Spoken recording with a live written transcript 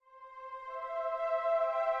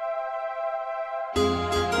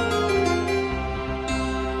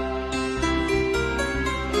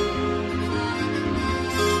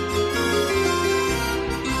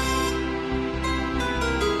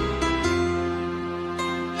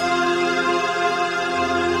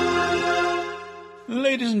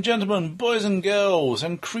and gentlemen, boys and girls,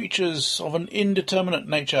 and creatures of an indeterminate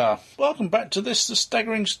nature, welcome back to the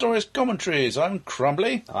Staggering Stories commentaries. I'm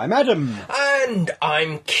Crumbly. I'm Adam. And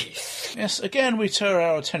I'm Keith. Yes, again we turn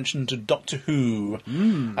our attention to Doctor Who,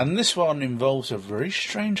 and this one involves a very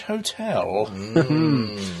strange hotel,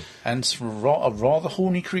 and a rather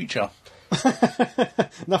horny creature.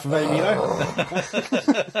 Enough of Amy, though.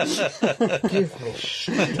 Give me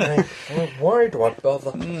shit. Why do I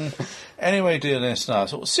bother? Anyway, dear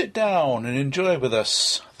listeners, sit down and enjoy with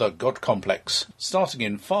us The God Complex, starting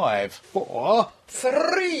in 5, 4,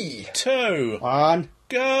 3, 2, 1.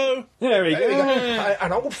 go! There we go.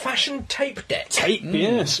 An old-fashioned tape deck. Tape,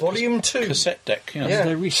 yes. Volume 2. Cassette deck, yes. Yeah.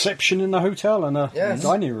 There's a reception in the hotel and a Yes.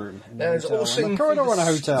 dining room. In the There's hotel, also and a corridor in a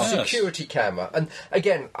hotel. security camera. And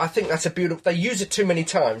again, I think that's a beautiful... They use it too many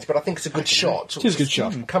times, but I think it's a good shot. It is a good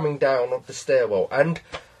shot. Coming down of the stairwell. And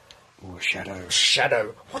Oh, shadow.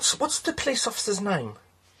 Shadow. What's the police officer's name?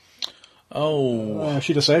 Oh, I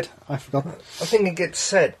should have said. I forgot. I think it gets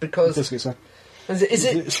said because... Does get said. Is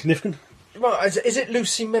it significant? right, is it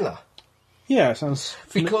Lucy Miller? Yeah, it sounds...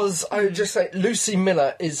 Because I would just say Lucy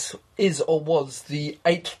Miller is or was the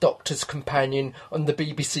Eighth Doctor's companion on the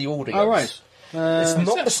BBC audios. Oh, right. It's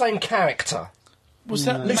not the same character. was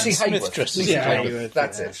that Lucy Matt Smith Hayworth. dressed as Lucy a clown? Hayworth.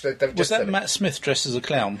 That's it. They've Was just that said it. Matt Smith dressed as a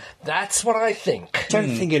clown? That's what I think.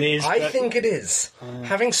 Don't think it is. I but- think it is.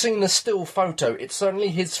 Having seen the still photo, it's certainly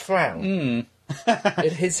his frown.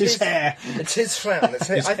 It is His hair. It's his frown. It's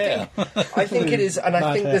his, hair. I think it is, and I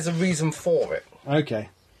Bad think hair. there's a reason for it. Okay.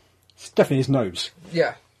 It's definitely his nose.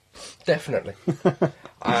 Yeah, definitely.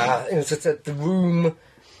 It's just the room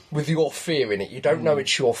with your fear in it. You don't know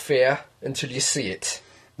it's your fear until you see it.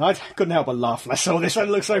 I couldn't help but laugh when I saw this. It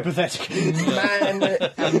looks so pathetic.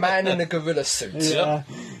 A man in a gorilla suit. Yeah.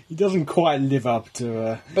 He doesn't quite live up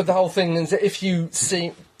to... But the whole thing is that if you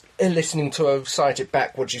see, listening to her cite it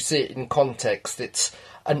backwards, you see it in context. It's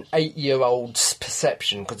an 8-year-old's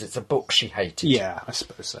perception because it's a book she hated. Yeah, I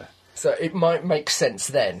suppose so. So it might make sense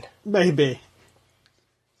then. Maybe.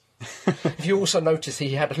 If you also notice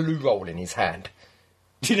he had a loo roll in his hand.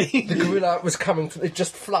 Did he? The gorilla was coming, it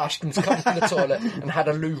just flushed and was coming from the toilet and had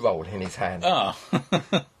a loo roll in his hand. Ah,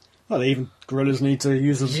 Well, even gorillas need to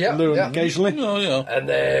use a Yeah, loo yeah. occasionally. oh yeah. And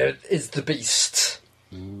there is the beast.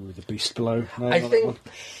 Ooh, the beast below. No, I not that think, one.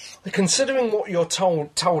 considering what you're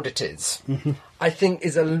told it is, I think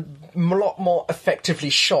is a lot more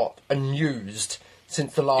effectively shot and used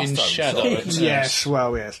since the last In time. shadow. Yes,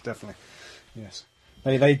 well, yes, definitely. Yes.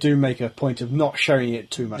 They do make a point of not showing it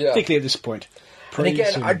too much, Yeah. particularly at this point. And Pretty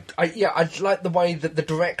again, soon. I like the way that the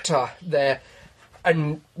director there,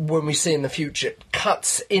 and when we see in the future,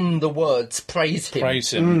 cuts in the words praise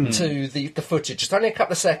him, to the footage. It's only a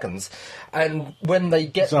couple of seconds, and when they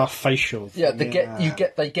get It's our facial thing, yeah, they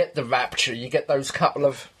get the rapture. You get those couple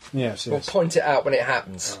of. Yes, We'll yes. point it out when it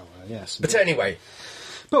happens. Yes. But anyway,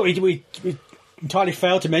 But we entirely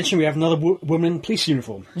failed to mention we have another woman in police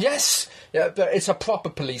uniform. yes, yeah, but it's a proper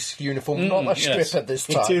police uniform, not a yes. stripper this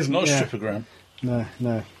It time. is Not yeah. a strippogram. No.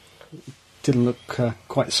 Didn't look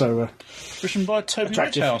quite so Written by Toby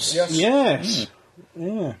attractive. Whitehouse. Yes. Yes.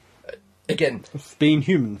 Yeah. Again, Being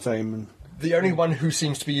human fame. And, the only one who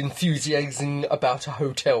seems to be enthusiasing about a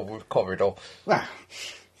hotel corridor. well,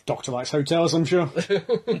 Doctor likes hotels, I'm sure. Of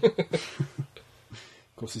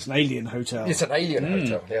course, it's an alien hotel. It's an alien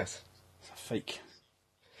hotel, yes. Fake.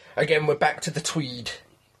 Again, we're back to the Tweed.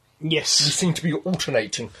 We Yes. seem to be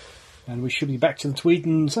alternating. And we should be back to the Tweed,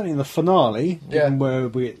 and certainly in the finale, given Yeah. where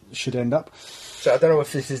we should end up. So I don't know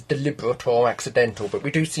if this is deliberate or accidental, but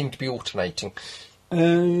we do seem to be alternating.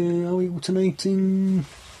 Are we alternating?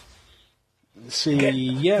 Let's see.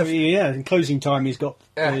 Yeah. In closing time, he's got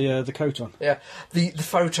the coat on. Yeah, the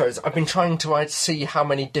photos. I've been trying to see how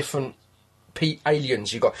many different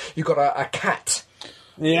aliens you got. You got a cat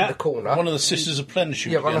in Yeah. the corner. One of the Sisters of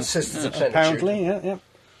Plenitude. yeah, one of again. the Sisters of Plenitude. Apparently, yeah.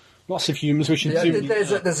 Lots of humans, which Yeah, include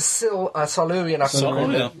there's a Silurian up in the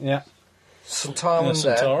Silurian, corner. yeah. yeah, Centauran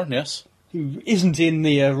there. Centauran, yes. who isn't in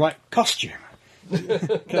the right costume.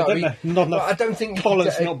 No, Not enough. I don't think you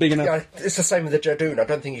collar's could get not big enough. Yeah, it's the same with the Jadoon. I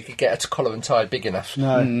don't think you could get a collar and tie big enough.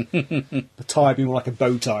 No, the tie would be more like a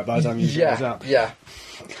bow tie by the time you goes up. Yeah.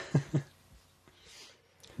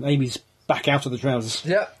 Amy's back out of the trousers,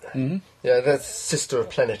 Yeah. Yeah, that's Sister of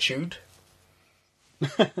Plenitude.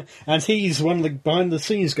 and he's one of the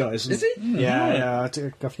behind-the-scenes guys. Is he? Yeah. I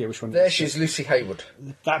forget which one. There she's Lucy Hayward.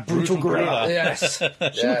 That brutal gorilla. Yes. She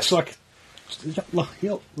Yes. looks like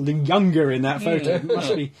younger in that photo. It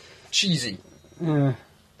must be. Cheesy. Oh.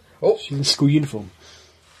 Oh, She's in school uniform.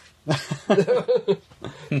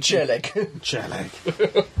 chair leg. Chair leg.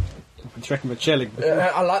 I've been checking my chair leg.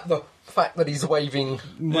 I like the fact that he's waving.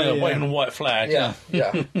 Waving a white flag. Yeah.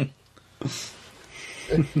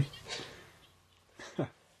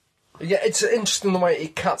 Yeah, it's interesting the way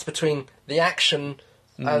it cuts between the action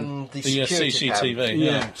and the security CCTV. cam.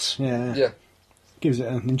 Yes, Yeah. Gives it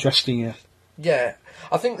an interesting. Yeah,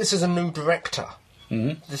 I think this is a new director.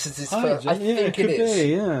 Mm-hmm. This is his first. I think it is.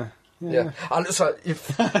 Be, yeah. And so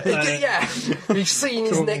we've seen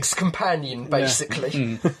his next companion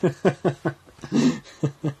basically.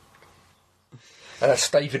 And that's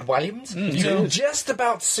David Williams. You can just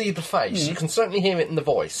about see the face. You can certainly hear it in the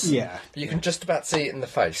voice. Yeah. You can just about see it in the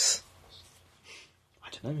face. I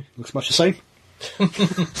don't know. Looks much the same.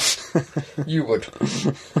 You would.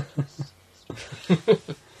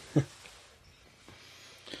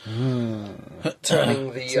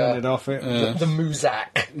 Turning it off. The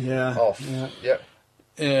Muzak off. Yeah.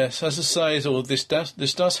 Yes, as I say, this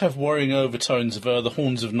does have worrying overtones of the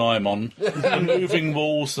horns of Naimon, the moving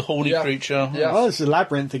walls, the horny creature. Yeah. Oh, it's the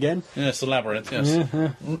labyrinth again. Yeah, it's the labyrinth. Yes.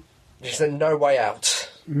 There's no way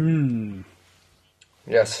out.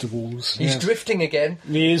 Yes. The walls. He's drifting again.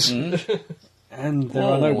 He is. And there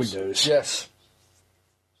are no windows. Yes.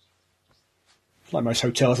 Like most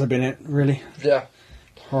hotels I've been at, really. Yeah.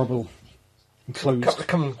 Horrible. Enclosed.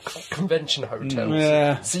 Convention hotels.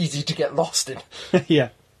 Yeah. It's easy to get lost in. Yeah.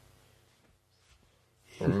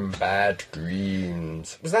 Bad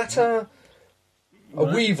dreams. Was that a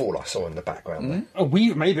weevil I saw in the background there? A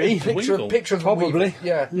weevil, maybe. Picture of Probably. a weevil.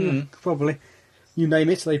 Yeah. Probably. You name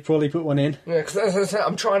it, they probably put one in. Yeah, because as I said,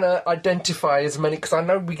 I'm trying to identify as many, because I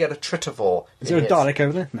know we get a tritivore. Is there a Dalek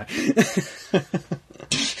over there? No.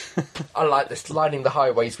 I like this, lining the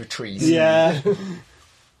highways with trees. Yeah.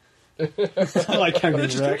 I like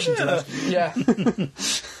Cameron's reaction to that. Yeah.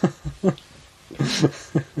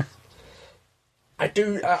 I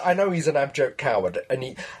do. I know he's an abject coward,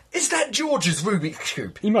 and is that George's Rubik's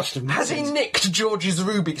Cube? He must have. Has he nicked George's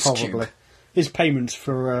Rubik's Probably. Cube? His payment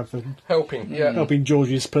for Helping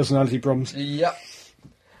George's personality problems. Yep.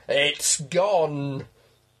 It's gone.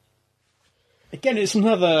 Again, it's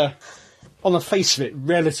another, on the face of it,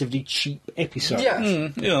 relatively cheap episode.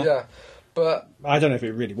 Yeah. But I don't know if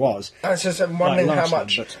it really was. I was just wondering how last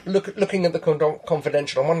much. Looking at the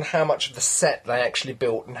Confidential, I wonder how much of the set they actually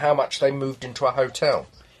built and how much they moved into a hotel.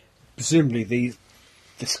 Presumably, this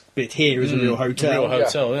bit here is a real hotel.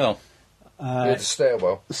 Yeah. The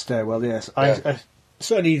stairwell. The stairwell, yes. Yeah.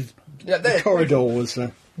 Certainly, the corridor was.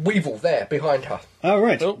 Weevil there behind her. Oh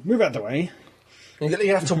right, move out the way.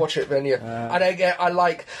 You have to watch it then. And I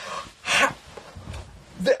like.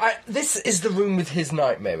 This is the room with his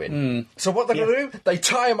nightmare in. So what they're going to do? They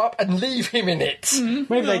tie him up and leave him in it.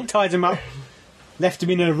 Maybe they tied him up, left him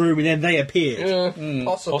in a room, and then they appeared.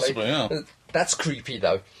 Possibly, yeah. That's creepy,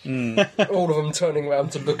 though. All of them turning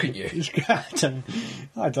around to look at you.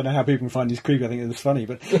 I don't know how people can find this creepy. I think it's funny,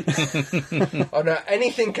 but oh no,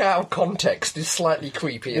 anything out of context is slightly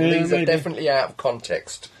creepy, and these are definitely out of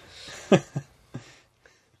context.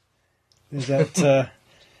 There's that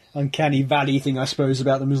uncanny valley thing, I suppose,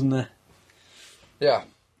 about them, isn't there? Yeah.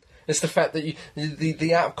 It's the fact that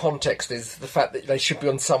the out of context is the fact that they should be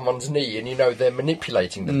on someone's knee and they're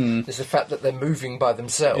manipulating them. It's the fact that they're moving by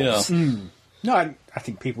themselves. Yeah. No, I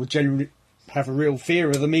think people generally have a real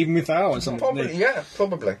fear of them, even if they are on something.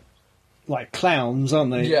 Probably. Like clowns,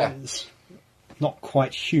 aren't they? Yeah. It's not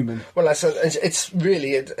quite human. Well, it's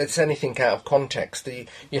really it's anything out of context.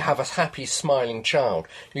 You have a happy, smiling child.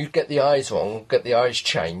 You get the eyes wrong, get the eyes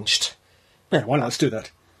changed. Yeah, why not? Let's do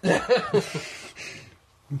that.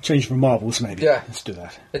 Change from marbles, maybe. Yeah. Let's do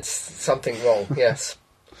that. It's something wrong, yes.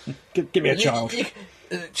 Give me a child.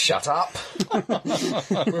 Shut up.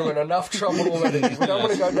 We're in enough trouble already. We don't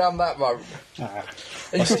want to go down that road.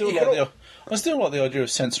 I still like the idea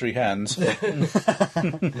of sensory hands.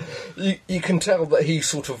 You can tell that he's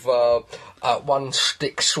sort of one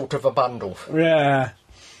stick short of a bundle. Yeah.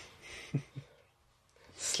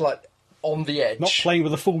 It's like on the edge. Not playing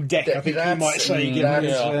with a full deck, I think you might say, given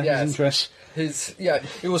his interest. You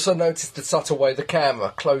also noticed the subtle way the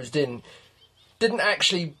camera closed in. Didn't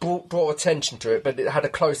actually draw attention to it, but it had a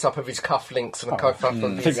close-up of his cufflinks and a close-up of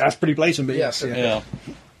his... I think that's pretty blatant, but yes.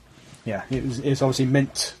 Yeah, it's obviously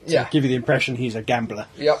meant to give you the impression he's a gambler.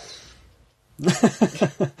 Yep.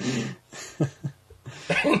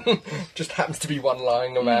 Just happens to be one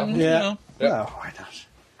lying around. Yeah. Well, why not?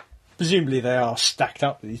 Presumably they are stacked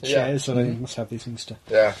up, these chairs, so they must have these things to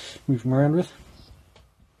move them around with.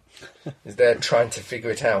 Is there trying to figure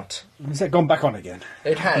it out? Has that gone back on again?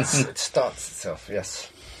 It has. It starts itself,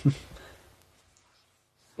 yes.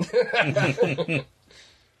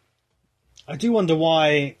 I do wonder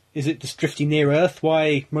why is it just drifting near Earth?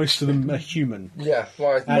 Why most of them are human? Yeah,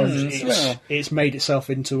 why? And it's made itself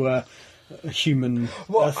into a human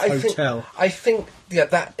Earth hotel. I think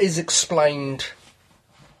that is explained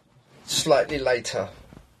slightly later.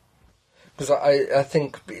 Because I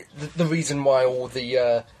think the reason why all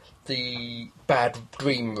the bad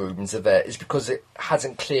dream rooms are there is because it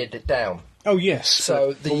hasn't cleared it down. Oh yes.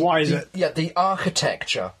 So but why is it? Yeah, the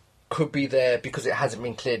architecture could be there because it hasn't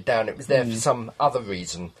been cleared down. It was there for some other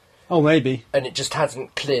reason. Oh, maybe. And it just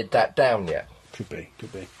hasn't cleared that down yet. Could be.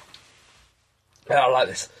 I like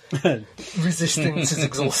this. Resistance is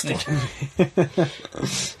exhausting.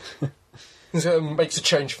 So it makes a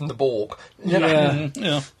change from the Borg. You know?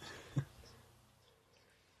 Yeah.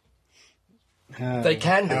 They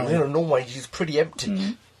can do. Norway is pretty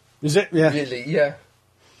empty. Is it? Yeah. Really, yeah.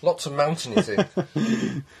 Lots of mountains in.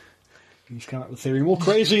 He's come up with a theory more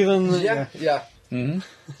crazy than... Yeah. Mm-hmm.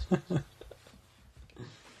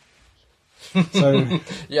 So...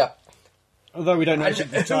 Yeah. Although we don't know at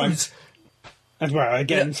the time. And well,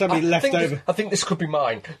 again, somebody left over. I think this could be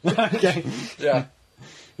mine. Okay. Yeah.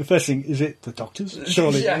 The first thing, is it the Doctor's?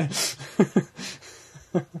 Surely. Yeah.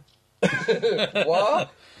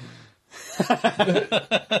 What?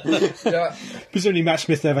 Yeah. Presumably Matt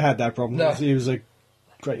Smith never had that problem. No. He was a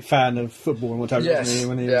great fan of football and whatever, wasn't he,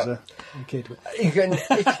 when he was a kid.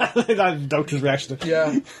 That Doctor's reaction.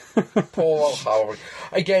 Yeah. Poor old Howard.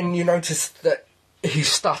 Again, you notice that he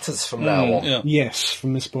stutters from now on. Yeah. Yes,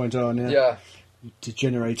 from this point on, Yeah.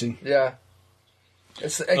 Degenerating. Yeah.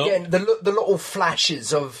 It's, again, the little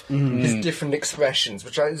flashes of his different expressions,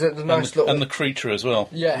 which is a nice little... And the creature as well.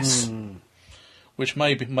 Yes. Which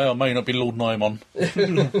may or may not be Lord Nymon.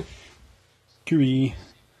 Cooey.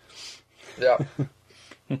 Yeah.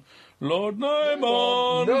 Lord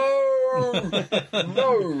Nymon! No!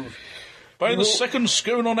 No! By the second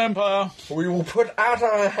schooner on Empire. We will put at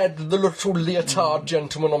our head the little leotard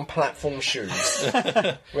gentleman on platform shoes.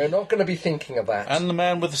 We're not going to be thinking of that. And the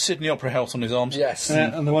man with the Sydney Opera House on his arms. Yes.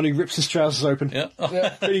 And the one who rips his trousers open. Yeah. Yeah.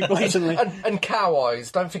 Pretty blatantly. And Cow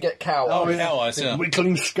Eyes. Don't forget Cow Eyes. Oh, yeah. Cow Eyes, yeah.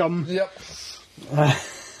 Wiggling scum. Yep. And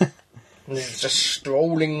he's just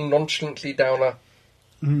strolling nonchalantly down a...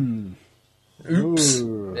 Oops.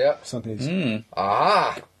 Ooh. Yep. Something's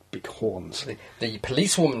Ah. big horns. The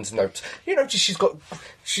policewoman's note. You notice she's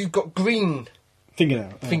got green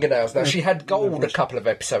fingernails. Now, she had gold a couple of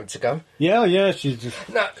episodes ago. Yeah, she's just...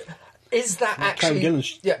 Now, is that actually...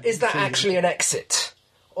 is that actually an exit?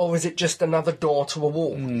 Or is it just another door to a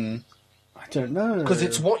wall? I don't know. Because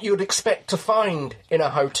it's what you'd expect to find in a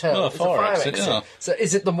hotel. Oh, it's a fire exit. yeah. So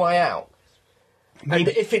is it the way out? Maybe.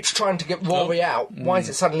 And if it's trying to get Rory out, why has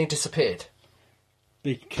it suddenly disappeared?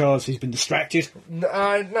 Because he's been distracted. No.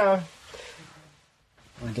 I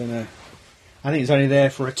don't know. I think it's only there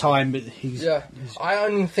for a time, but he's... Yeah. I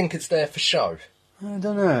only think it's there for show. I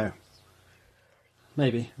don't know.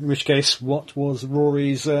 Maybe. In which case, what was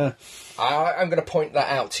Rory's... I'm going to point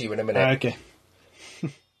that out to you in a minute. Okay.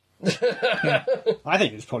 I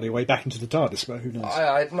think it's probably a way back into the TARDIS, but who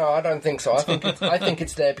knows? No, I don't think so. I think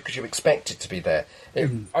it's there because you expect it to be there.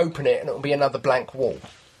 Open it and it'll be another blank wall.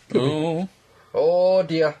 Ooh. Oh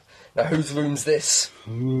dear. Now whose room's this?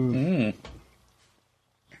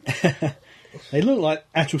 They look like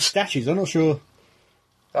actual statues. I'm not sure.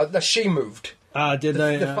 She moved. Did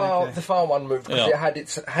they? The far one moved because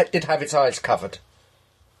it did have its eyes covered.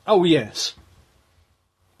 Oh yes.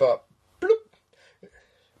 But bloop.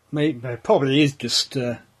 Maybe it probably is just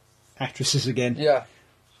actresses again. Yeah.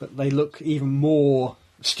 But they look even more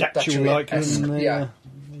statue-like than they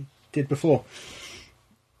did before.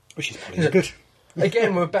 Which is probably good.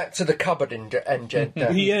 Again, we're back to the cupboard in Jed.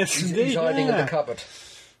 Yes, he's hiding in the cupboard.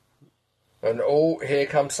 And here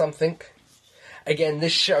comes something. Again,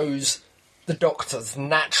 this shows the Doctor's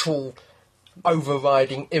natural,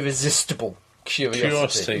 overriding, irresistible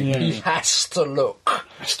curiosity. Yeah. He has to look.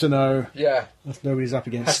 Has to know. Yeah. That's nobody's up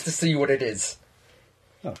against. Has to see what it is.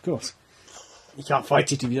 Oh, of course. You can't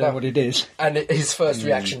fight it if you know what it is. And his first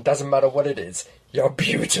reaction doesn't matter what it is. You're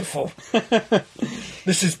beautiful.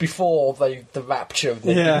 This is before the rapture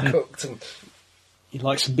that he cooked. And... He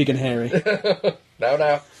likes them big and hairy.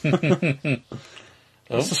 Now.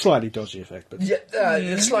 It's a slightly dodgy effect, but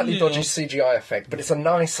a slightly dodgy CGI effect, but it's a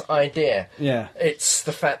nice idea. Yeah. It's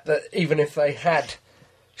the fact that even if they had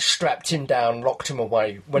strapped him down, locked him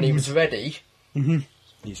away when he was ready...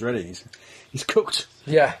 He's ready. He's cooked.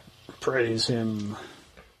 Yeah. Praise him.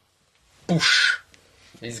 Boosh.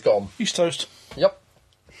 He's gone. He's toast. Yep.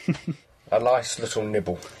 A nice little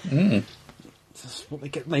nibble. That's what they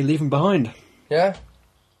get. They leave him behind. Yeah?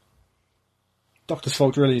 Doctor's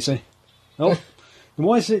fault, really, you see. Oh,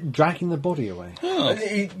 Why is it dragging the body away? Oh.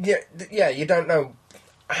 Yeah, you don't know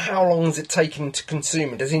how long is it taking to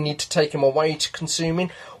consume it. Does he need to take him away to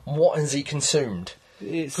consuming? What has he consumed?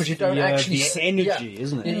 Because you don't actually the see energy,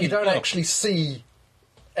 isn't it? You don't actually see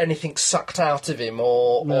anything sucked out of him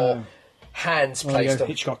or hands placed on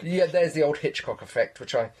Hitchcock. Yeah, there's the old Hitchcock effect,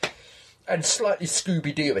 and slightly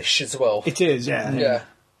Scooby-Doo-ish as well. It is, yeah. Yeah.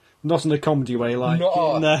 Not in a comedy way like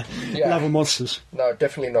Not- in Love and Monsters. No,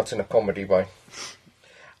 definitely not in a comedy way.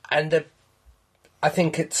 And I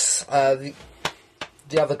think it's the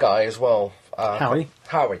other guy as well. Howie.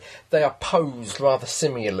 They are posed rather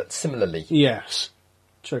similarly. Yes.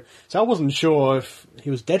 True. So I wasn't sure if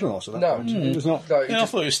he was dead or not at that No. point. It was not No, Yeah, I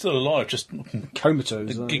thought he was still alive, just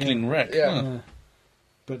comatose. a giggling wreck. Yeah. Huh.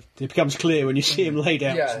 But it becomes clear when you see him laid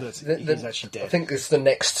out yeah, that he's actually dead. I think it's the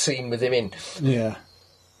next scene with him in. Yeah.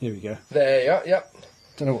 Here we go. There, yeah.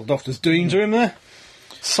 Don't know what the doctor's doing to him there.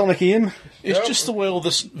 Sonicking him. It's Yep. just the way all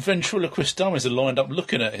the ventriloquist dummies are lined up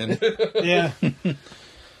looking at him. Yeah.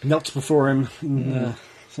 Knelt before him in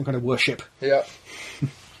some kind of worship. Yeah.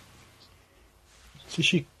 So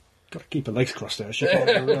she got to keep her legs crossed there. She can't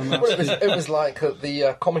go around that. Well, it was like at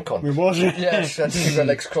the Comic-Con. It was, Yeah, she had to keep her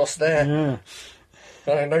legs crossed there. Yeah.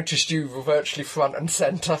 And I noticed you were virtually front and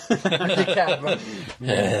centre with your camera.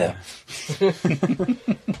 Yeah.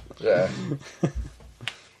 Yeah.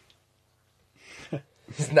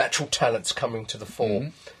 His natural talents coming to the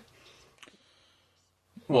fore.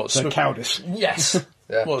 What, So cowardice. Yes.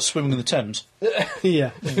 Yeah. what, swimming in the Thames?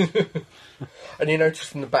 Yeah. And you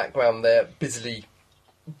notice in the background they're busily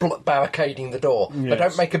barricading the door. They Yes.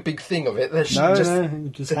 don't make a big thing of it. They're No, just, no,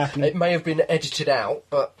 it just happened. It may have been edited out,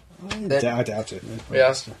 but I doubt it.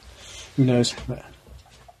 Yeah. Who knows? But...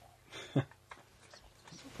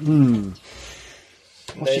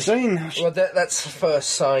 What's she saying? well, that's first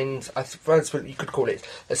signs. I suppose what you could call it.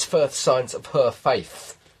 That's first signs of her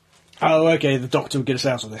faith. Oh, okay. The doctor will get us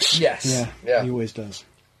out of this. Yes, yeah. He always does.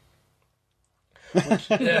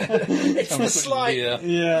 It's the slight. Yeah.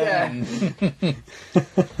 Yeah.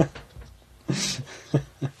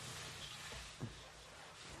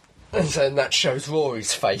 And so that shows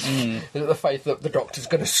Rory's faith. The faith that the doctor's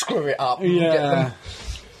going to screw it up and get Yeah.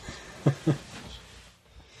 them.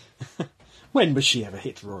 When was she ever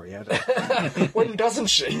hit Rory? I don't... When doesn't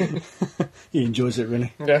she? He enjoys it,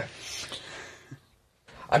 really. Yeah.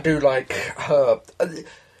 I do like her.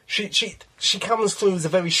 She comes through as a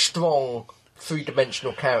very strong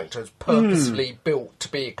three-dimensional character, purposefully built to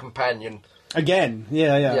be a companion. Again,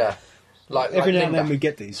 yeah. Yeah. Like Every now and Linda. then we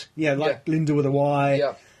get these. Yeah, like Yeah. Linda with a Y.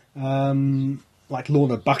 Yeah. Like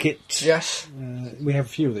Lorna Bucket. Yes. We have a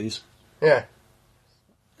few of these. Yeah.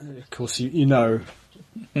 Of course, you know,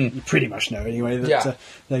 you pretty much know anyway that Yeah.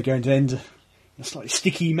 they're going to end in a slightly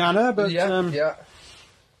sticky manner, but Yeah.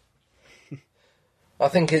 I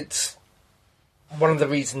think it's one of the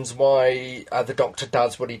reasons why the Doctor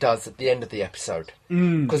does what he does at the end of the episode.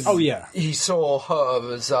 Because he saw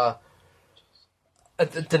her as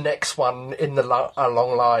the next one in the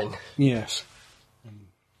long line. yes. And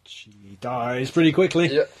she dies pretty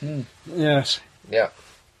quickly. Yeah. Yes. Yeah.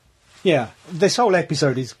 Yeah. This whole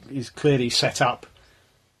episode is clearly set up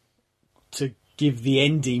to give the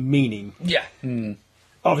ending meaning. Yeah.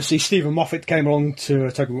 Obviously, Stephen Moffat came along to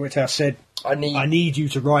Toby Whithouse, said, I need you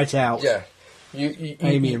to write out Yeah.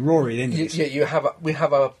 Amy and Rory at the end of this.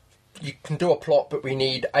 You can do a plot, but we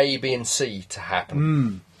need A, B, and C to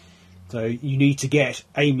happen. So you need to get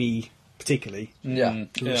Amy, particularly, Yeah.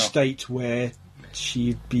 to a state where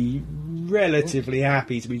she'd be relatively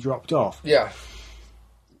happy to be dropped off. Yeah.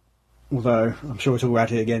 Although, I'm sure we'll talk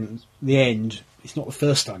about it again, the end, it's not the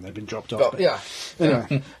first time they've been dropped off. But, yeah.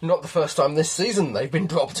 Anyway. Not the first time this season they've been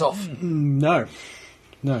dropped off. No.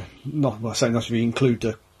 Not, well, I say not if you include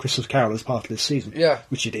the Christmas Carol as part of this season. Yeah.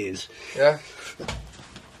 Which it is. Yeah.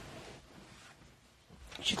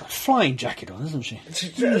 She's got a flying jacket on, hasn't she?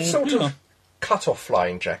 A sort of cut-off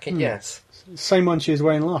flying jacket, yes. Same one she was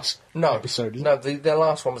wearing last episode, isn't No, it? the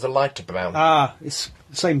last one was a lighter brown. Ah, it's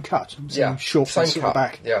the same cut. Same short same sort cut. of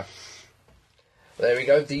back. Yeah. There we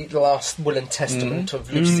go, the last will and testament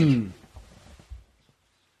of Lucy.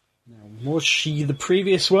 Was she the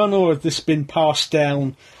previous one, or has this been passed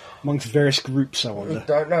down amongst various groups, I wonder?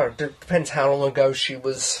 Don't know. Depends how long ago she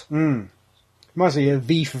was. Reminds me of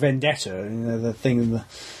V for Vendetta, you know, the thing in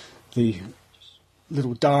the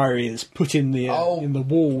little diary that's put in the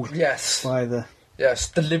wall Yes. by the... Yes,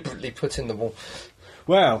 deliberately put in the wall.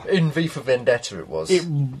 Well, In V for Vendetta it was. it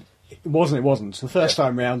wasn't. The first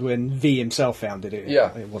time round when V himself found it,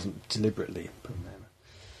 it wasn't deliberately put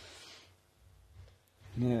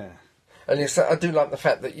there. Yeah. And I do like the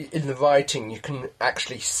fact that in the writing you can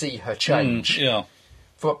actually see her change. Yeah.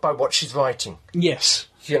 by what she's writing. Yes.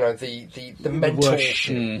 You know, the mental,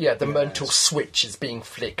 the Yes. mental switch is being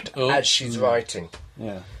flicked as she's writing.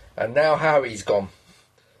 Yeah. And now Howie's gone.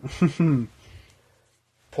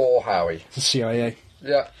 Poor Howie. The CIA.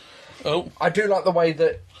 Yeah. Oh. I do like the way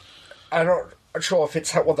that, I'm not sure if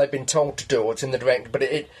it's what they've been told to do or it's in the direct, but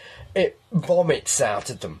it vomits out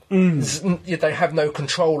of them. They have no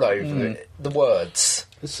control over the words.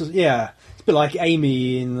 It's a bit like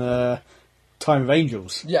Amy in Time of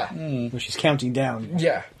Angels. Yeah. Where she's counting down.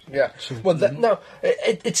 Yeah. Well,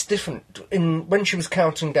 it's different. When she was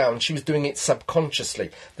counting down, she was doing it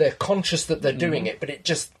subconsciously. They're conscious that they're doing it, but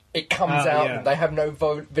it comes out and they have no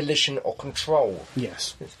volition or control.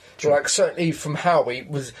 Yes. Like, certainly from Howie,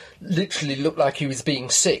 literally looked like he was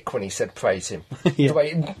being sick when he said praise him. Yeah. The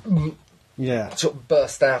way it sort of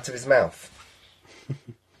burst out of his mouth.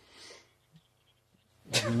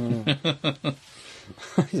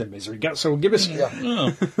 He's a misery gutsoul gibbous.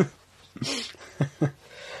 Yeah.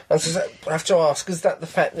 And so I have to ask, is that the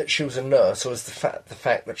fact that she was a nurse, or is the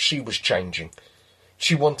fact that she was changing?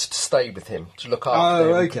 She wanted to stay with him, to look after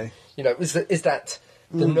him. Oh, okay. You know, is that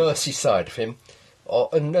the nursey side of him, or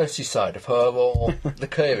a nursey side of her, or the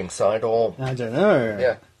caring side, or... I don't know.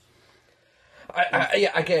 Yeah.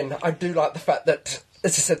 Again, I do like the fact that,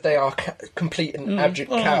 as I said, they are complete and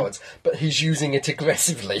abject cowards, but he's using it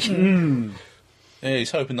aggressively. Yeah,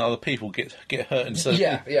 he's hoping that other people get hurt instead.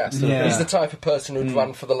 Yeah. He's the type of person who'd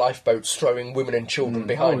run for the lifeboats, throwing women and children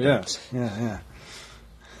behind him. Yeah.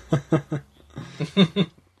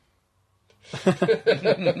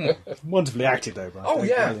 Wonderfully acted, though. By David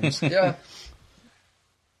Williams. Yeah.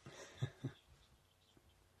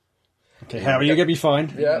 Okay, Harry, you're going to be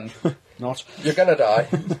fine. Yeah. Not. You're going to die.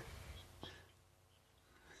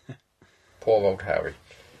 Poor old Harry.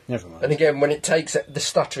 Never mind. And again, when it takes it, the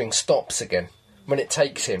stuttering stops again. When it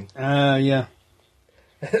takes him. Yeah.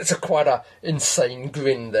 It's quite a insane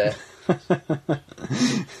grin there.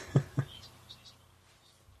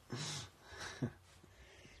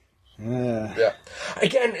 Yeah.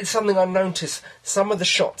 Again, it's something I noticed. Some of the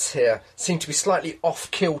shots here seem to be slightly off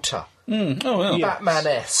kilter. Oh, yeah.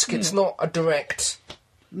 Batman-esque. It's not a direct.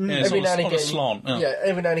 Yeah, it's on a slant. Yeah.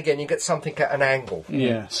 Every now and again you get something at an angle.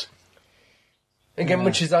 Yes. Again,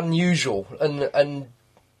 which is unusual and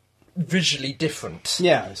visually different.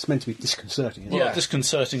 Yeah, it's meant to be disconcerting. Isn't it? Well,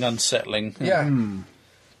 disconcerting, unsettling. Yeah. And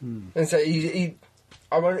so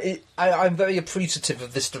I'm very appreciative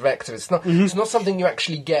of this director. It's not something you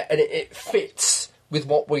actually get, and it fits with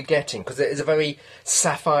what we're getting, because it is a very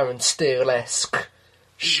Sapphire and Steel-esque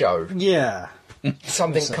show. Yeah.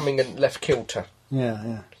 Something coming in left kilter.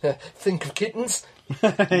 Yeah. Think of kittens?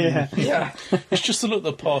 Yeah. Yeah. It's just the look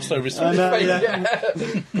that passed over his I face. know,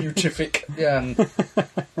 Yeah. Beatific. Yeah.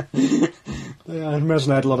 I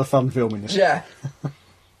imagine I had a lot of fun filming this. Yeah.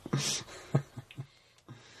 It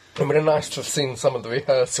would have been nice to have seen some of the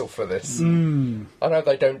rehearsal for this. I know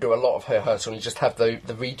they don't do a lot of rehearsal, you just have the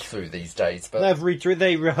read-through these days. But They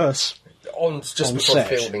rehearse. just on before set.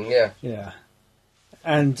 filming, yeah. Yeah.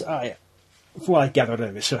 And from what I gather, I don't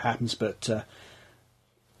know if it still happens, but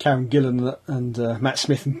Karen Gillan and Matt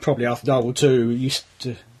Smith and probably Arthur Darwell too used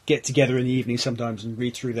to get together in the evening sometimes and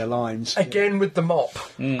read through their lines. Again with the mop.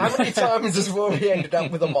 How many times has Rory ended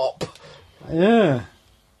up with a mop? Yeah.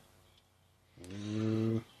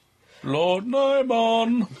 Lord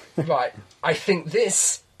Nymon. Right, I think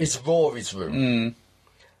this is Rory's room.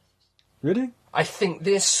 Really? I think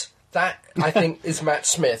is Matt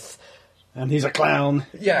Smith. And he's a clown.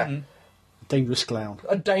 Yeah, Dangerous clown.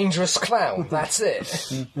 a dangerous clown, that's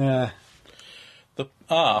it. Yeah.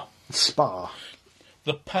 Spa.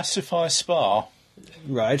 The Pacify Spa.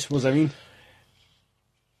 Right, what does that mean?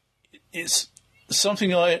 It's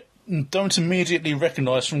something I don't immediately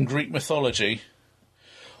recognise from Greek mythology.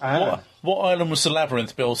 What island was the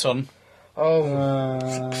labyrinth built on?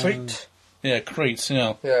 Oh, Crete? Yeah, Crete,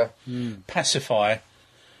 yeah. Yeah. Pacify.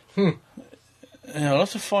 Yeah, I'll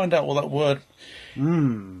have to find out what that word...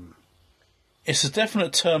 It's a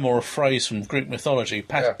definite term or a phrase from Greek mythology.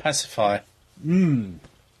 Pacify. Again,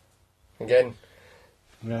 Yeah.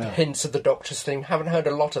 hints of the Doctor's thing. Haven't heard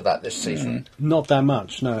a lot of that this season. Not that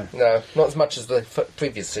much, no. No, not as much as the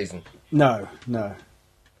previous season. No.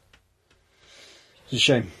 It's a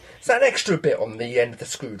shame. Is that an extra bit on the end of the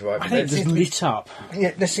screwdriver? I think it's lit up.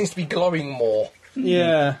 Yeah, there seems to be glowing more.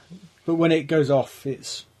 Yeah, but when it goes off,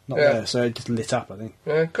 it's not Yeah. there, so it just lit up, I think.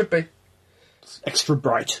 Yeah, could be. It's extra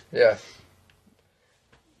bright. Yeah.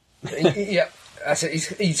 Yeah, that's it.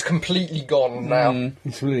 He's completely gone now.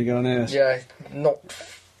 It's really gone, yes. Yeah, not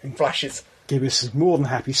flashes. Gibbous is more than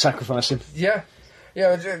happy to sacrifice him. Yeah.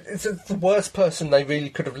 Yeah, it's the worst person they really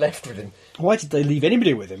could have left with him. Why did they leave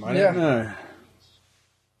anybody with him? I don't know.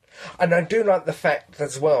 And I do like the fact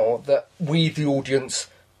as well that we, the audience,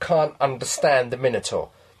 can't understand the Minotaur.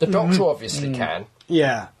 The Doctor obviously can.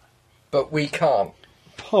 Yeah. But we can't.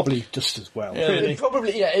 Probably just as well. Yeah, really.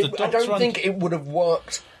 Probably, yeah. I don't think it would have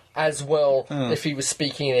worked as well if he was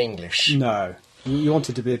speaking in English. No. You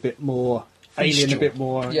wanted to be a bit more alien, a bit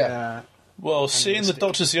more... Yeah. Well, seeing the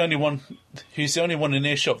Doctor's the only one... He's the only one in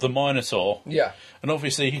earshot of the Minotaur. Yeah. And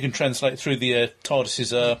obviously he can translate through the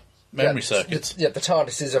TARDIS's memory circuits. The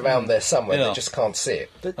TARDIS is around there somewhere. They just can't see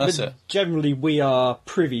it. That's it. Generally, we are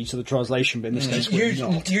privy to the translation, but in this case, we're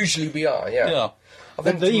not. Usually we are, yeah. Yeah. I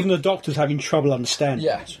think Even the Doctor's having trouble understanding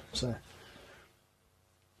Yeah. it. So.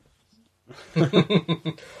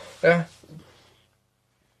 Yeah.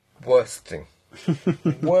 Worst thing.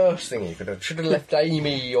 Worst thing you could have. Should have left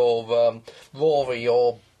Amy or Rory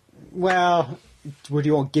or... Well, would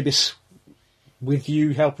you want Gibbous with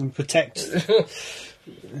you helping protect?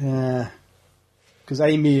 Because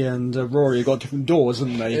Amy and Rory have got different doors,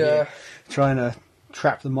 haven't they? Yeah. Trying to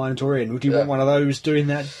trap the Minotaur in. Would you want one of those doing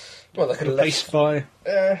that? Well, they could have Replaced by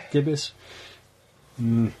Gibbous?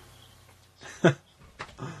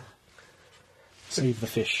 Save the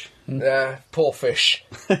fish. Poor fish.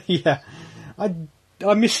 Yeah.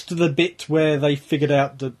 I missed the bit where they figured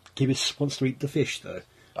out that Gibbous wants to eat the fish, though.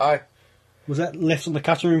 Was that left on the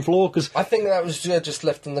cutting room floor? Cause I think that was just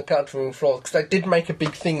left on the cutting room floor, because they did make a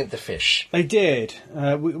big thing of the fish. they did.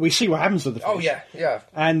 We see what happens with the fish. Oh, yeah.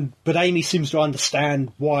 But Amy seems to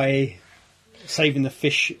understand why saving the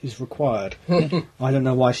fish is required. I don't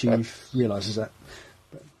know why she realises that.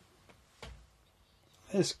 But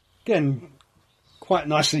it's, again, quite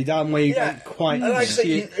nicely done, where you don't quite like I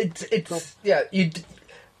see say, it.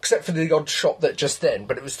 Except for the odd shot that just then,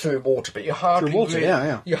 but it was through water. But you hardly,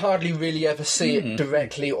 you hardly really ever see it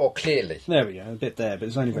directly or clearly. There we go, a bit there, but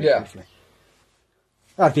it's only very Yeah. briefly.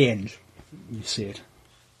 At the end, you see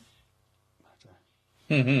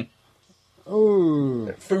it.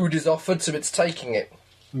 Oh, Food is offered, so it's taking it.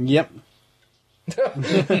 yep.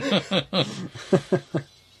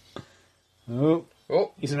 Oh,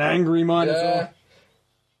 Oh, he's an angry Minotaur. yeah.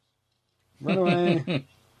 Run away.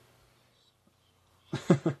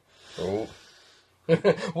 Oh.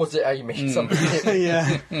 Was it Amy? Somebody hit.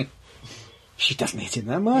 Yeah. She doesn't hit him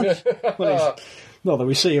that much. Well, not that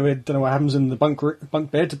we see. I don't know what happens in the bunk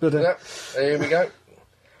bed, but... Yep, here we go.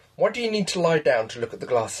 Why do you need to lie down to look at the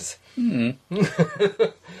glasses? The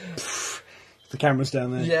camera's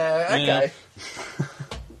down there. Yeah, okay.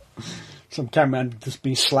 Some cameraman just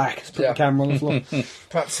being slack. Just put the camera on the floor.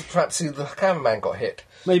 Perhaps the cameraman got hit.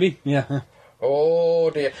 Maybe, yeah.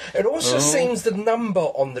 Oh dear. It also seems the number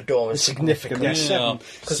on the door is significant. Yeah, 7.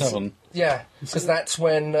 7. Yeah, because that's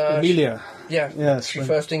when... Amelia. she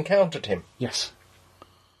first encountered him. Yes.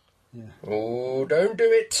 Oh, don't do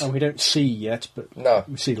it. And we don't see yet, but No.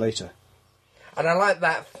 we see later. And I like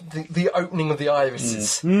that, the opening of the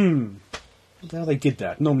irises. How they did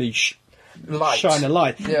that. Normally Light. shine a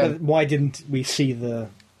light. Yeah. But why didn't we see the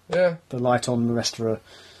light on the rest of her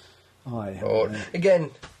eye?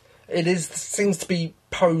 Again, seems to be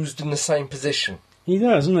posed in the same position. He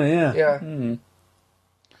does, doesn't he? Yeah. Yeah.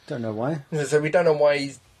 Don't know why. So we don't know why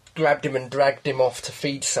he's grabbed him and dragged him off to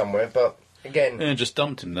feed somewhere, but again... Yeah, just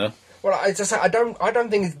dumped him there. Well, I don't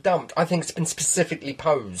think it's dumped. I think it's been specifically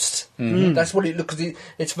posed. That's what it looks...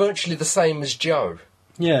 It's virtually the same as Joe.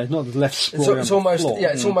 Yeah, not the left sprawling It's on the almost... floor.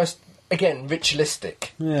 Yeah, it's almost, again,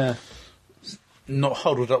 ritualistic. Yeah. Not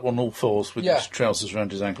huddled up on all fours with his trousers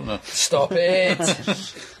around his ankle, no. Stop it!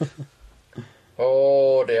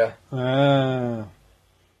 Oh, dear. I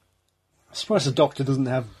suppose the Doctor doesn't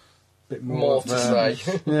have a bit more To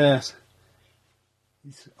say. Yes.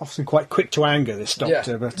 He's often quite quick to anger, this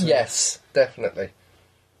Doctor, but... yes, definitely.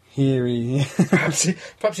 Here he...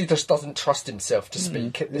 Perhaps he just doesn't trust himself to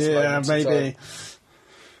speak at this moment. Yeah, maybe.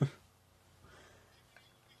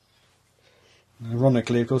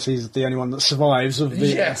 Ironically, of course, he's the only one that survives of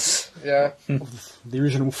the... of the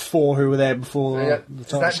original 4 who were there before the Is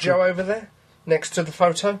that Joe over there? Next to the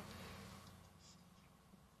photo?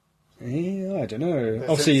 Yeah, I don't know.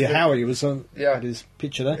 Obviously, Howie was on had his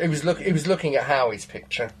picture there. He was looking at Howie's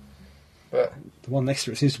picture. But the one next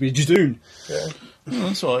to it seems to be Jadoon. Yeah. Oh,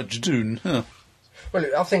 that's all right, Jadoon. Huh. Well,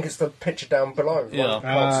 I think it's the picture down below. Yeah.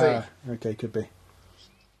 Can't see. Okay, could be.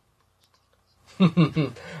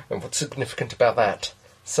 And what's significant about that?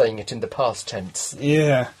 Saying it in the past tense.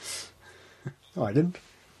 Yeah. Oh, I didn't.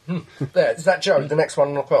 There, is that Joe? The next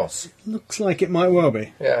one across? Looks like it might well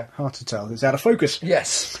be. Yeah. Hard to tell. It's out of focus.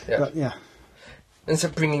 Yes. Yeah. But, yeah. And so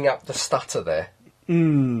bringing up the stutter there.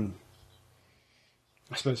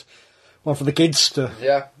 I suppose one for the kids to...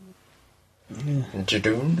 Yeah.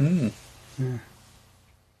 Jadoon.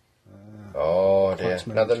 Oh dear.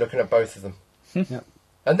 Now they're looking at both of them. Yeah.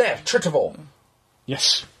 And there, Tritivore.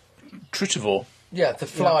 Yes. Tritivore. Yeah, the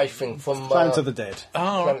fly thing from... Planet of the Dead.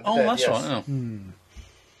 Oh, Dead, that's yes. right. Yeah.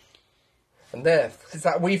 And there, is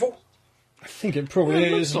that Weevil? I think it probably Yeah,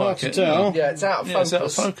 it is. looks Hard like to it, tell. Yeah, it's out of Yeah, focus. it's out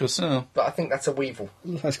of focus, yeah. But I think that's a Weevil.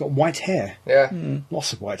 Looks like it's got white hair. Yeah.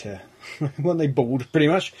 Lots of white hair. Weren't they bald, pretty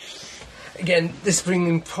much? Again, this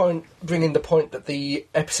bringing the point that the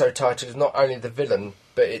episode title is not only the villain,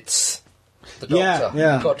 but it's the Doctor.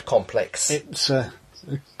 Yeah. God complex. It's a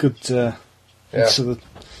good use of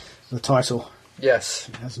the title. Yes.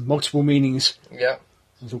 It has multiple meanings, Yeah.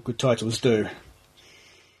 as all good titles do.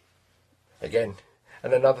 Again.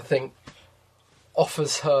 And another thing,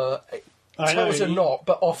 offers her... I know, tells her not,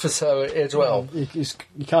 but offers her as well. He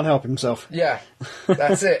can't help himself. Yeah,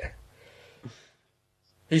 that's it.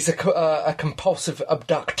 He's a compulsive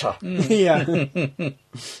abductor. Yeah.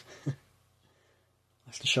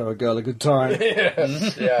 Has to show a girl a good time.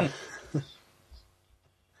 Yeah.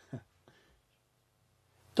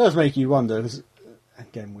 Does make you wonder.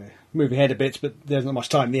 Again, we're moving ahead a bit, but there's not much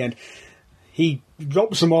time in the end. He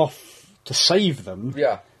drops them off to save them,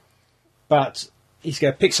 Yeah. but he's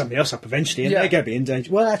going to pick somebody else up eventually, and Yeah. they're going to be in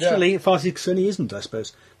danger. Well, actually, as far as he's concerned, he isn't, I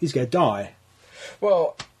suppose. He's going to die.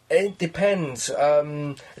 Well, it depends.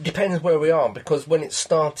 It depends where we are, because when it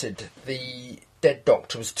started, the dead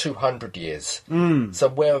Doctor was 200 years. So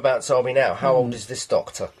whereabouts are we now? How old is this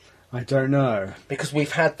Doctor? I don't know. Because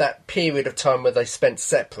we've had that period of time where they spent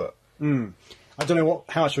separate. I don't know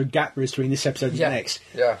how much of a gap there is between this episode and the next.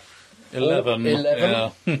 Yeah. 11.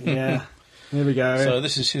 11. Yeah. Yeah. There we go. So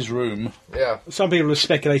this is his room. Yeah. Some people have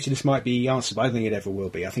speculated this might be answered, but I don't think it ever will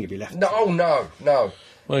be. I think it'll be left. No, no.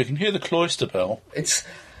 Well, you can hear the cloister bell. It's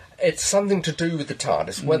something to do with the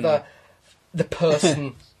TARDIS. Whether the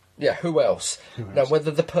person... yeah, who else? Now,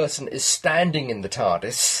 whether the person is standing in the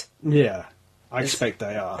TARDIS... Yeah. I expect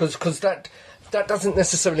they are. Because that doesn't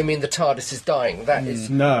necessarily mean the TARDIS is dying. That is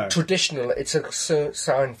No. traditional. It's a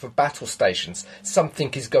sign for battle stations.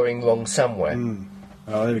 Something is going wrong somewhere.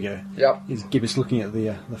 Oh, there we go. Yep. He's Gibbous looking at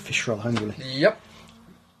the fish roll hungrily. Yep.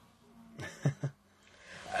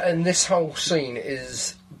 And this whole scene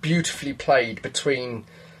is beautifully played between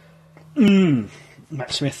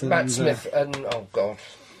Matt Smith and... Matt Smith and... oh, God.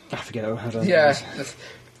 I forget how to... Yeah.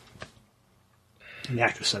 And the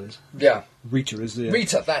actress, that is. Yeah. Rita is the...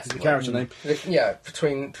 Rita, that's the character name. Yeah,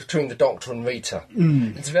 between the Doctor and Rita.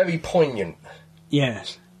 It's very poignant.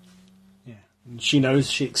 Yes. Yeah. And she knows,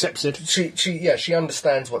 she accepts it. She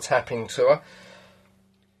understands what's happening to her.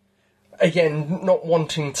 Again, not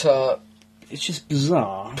wanting to It's just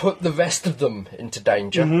bizarre. put the rest of them into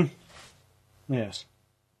danger. Yes.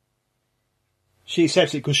 She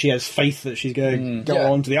accepts it because she has faith that she's going to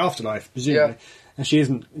go on to the afterlife, presumably. Yeah. And she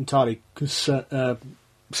isn't entirely certain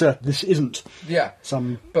this isn't Yeah.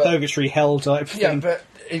 some But- purgatory hell type Yeah, thing. but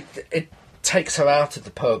it takes her out of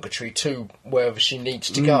the purgatory to wherever she needs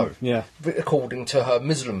to go, Yeah. according to her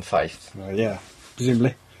Muslim faith. Well, yeah.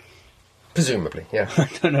 Presumably. Presumably, yeah. I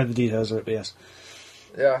don't know the details of it, but yes.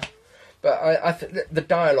 Yeah. But I think the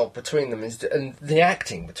dialogue between them and the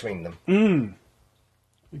acting between them.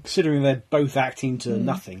 Considering they're both acting to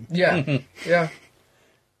nothing. Yeah, yeah.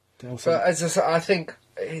 They'll say- But as I said, I think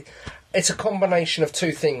it's a combination of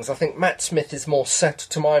two things. I think Matt Smith is more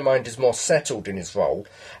to my mind, is more settled in his role,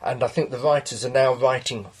 and I think the writers are now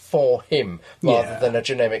writing for him rather than a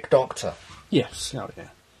generic Doctor. Yes, oh yeah.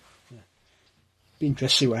 Be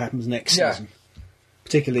interested to see what happens next Yeah. season.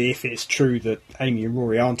 Particularly if it's true that Amy and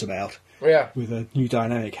Rory aren't about Yeah, with a new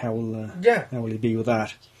dynamic. How will he be with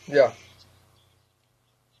that? yeah.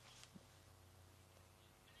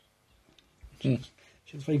 She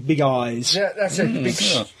has very big eyes. Yeah, that's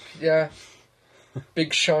it.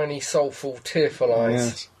 Big, shiny, soulful, tearful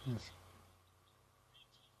eyes. Yes.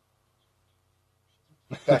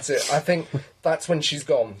 That's it. I think that's when she's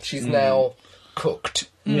gone. She's now cooked.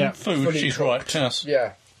 Yeah. Food, Fully she's cooked. right, yes.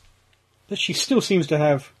 Yeah. But she still seems to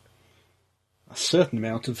have a certain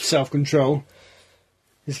amount of self-control.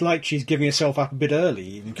 It's like she's giving herself up a bit early,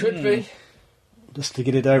 even, Could be. just to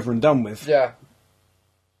get it over and done with. Yeah.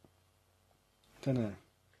 Don't know.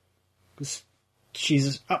 Because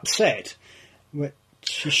she's upset. But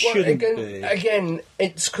she Well, shouldn't be. again,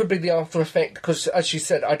 it could be the after effect because, as she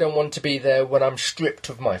said, I don't want to be there when I'm stripped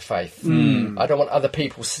of my faith. I don't want other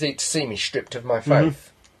people to see me stripped of my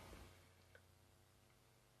faith.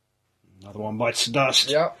 Another one bites the dust.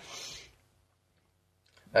 Yeah.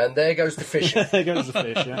 And there goes the fish. There goes the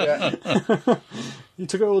fish, yeah. Yeah. You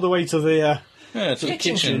took it all the way to the Yeah, to the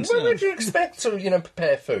kitchen. Where would you expect to,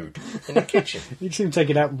 prepare food? In the kitchen. You'd see him take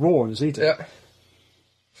it out raw and eat it.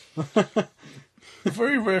 Yeah. A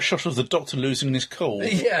very rare shot of the Doctor losing his cool.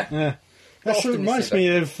 Yeah. That Often you reminds see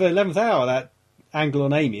me of 11th Hour, that angle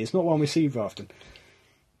on Amy. It's not one we see very often.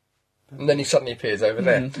 And then he suddenly appears over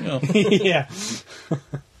there. Yeah.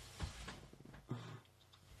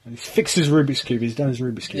 And he's fixed his Rubik's Cube. He's done his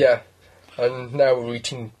Rubik's Cube. Yeah. And now we're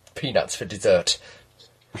eating peanuts for dessert.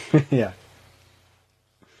 Yeah.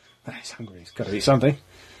 Oh, he's hungry. He's got to eat something.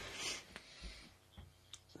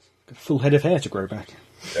 Got a full head of hair to grow back.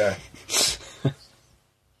 Yeah.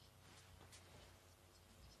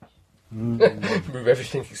 Remove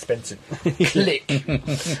everything expensive. Click.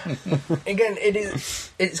 Again,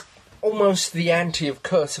 it's almost the anti of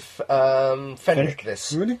Curse of Fenric,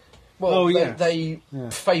 this. Really? Well, yeah.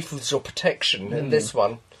 faith is your protection, and this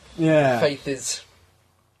one, Yeah. faith is...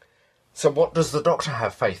 So what does the Doctor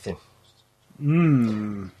have faith in?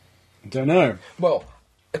 I don't know. Well,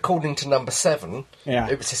 according to number 7, Yeah.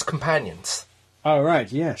 it was his companions. Oh,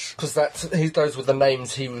 right, yes. Because those were the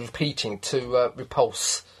names he was repeating to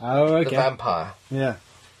repulse Oh, okay. the vampire. Yeah.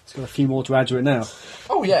 It's got a few more to add to it now.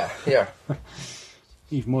 Oh, yeah.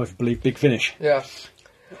 Even more if you believe Big Finish. Yeah.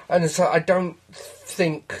 And so I don't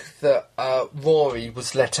think that Rory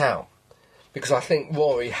was let out. Because I think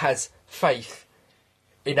Rory has faith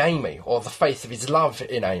in Amy, or the faith of his love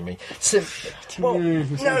in Amy. So,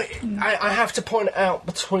 I have to point out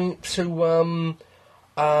to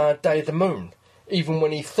Day of the Moon, even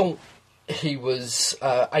when he thought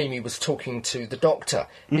Amy was talking to the Doctor,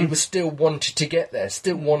 he was still wanted to get there,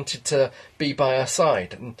 still wanted to be by her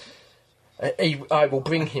side, and I will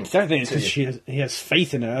bring him. I don't think it's because he has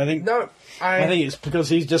faith in her. I think I think it's because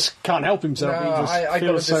he just can't help himself. No, he just I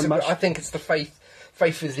feels so much. I think it's the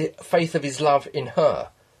faith of his love in her.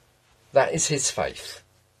 That is his faith.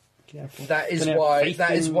 Yeah, That is can you have why. faith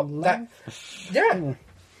That is in what. love? Yeah.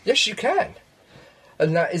 Yes, you can.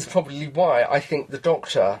 And that is probably why I think the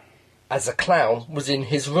Doctor, as a clown, was in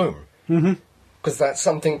his room. Because that's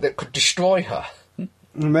something that could destroy her.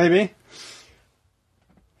 Maybe.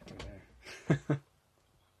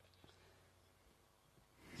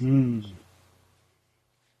 He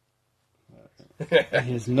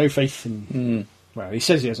has no faith in... Well, he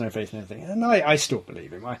says he has no faith in anything. And I still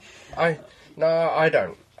believe him. I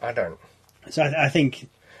don't. So I think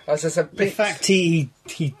As I said, the fact he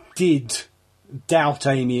did doubt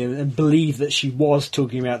Amy and believe that she was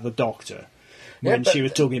talking about the Doctor when she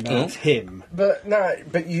was talking about him. But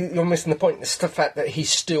you're missing the point. It's the fact that he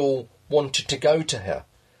still wanted to go to her.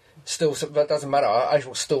 Still, that doesn't matter. I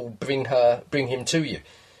will still bring him to you.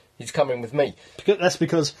 He's coming with me. That's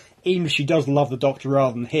because even if she does love the Doctor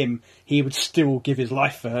rather than him, he would still give his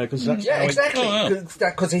life for her. Cause that's how exactly.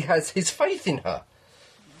 Because he has his faith in her.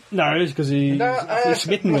 No, it's because he's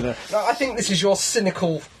smitten with her. No, I think this is your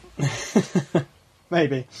cynical...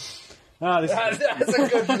 Maybe. That's a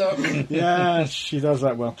good look. Yeah, she does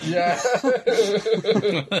that well. Yeah.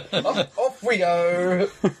 off we go.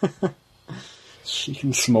 She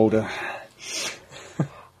can smoulder.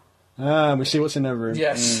 We see what's in her room.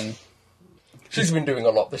 Yes. She's been doing a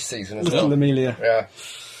lot this season as Little well. Amelia. Yeah.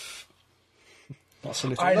 That's a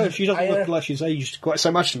little. She doesn't look like she's aged quite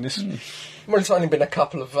so much in this. Well, it's only been a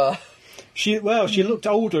couple of... She looked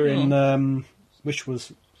older in which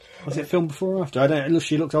was it filmed before or after? I don't know.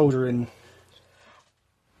 She looked older in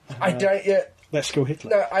I don't yet. Let's Kill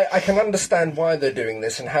Hitler. No, I can understand why they're doing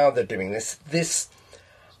this and how they're doing this.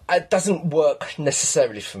 It doesn't work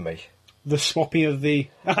necessarily for me. The swapping of the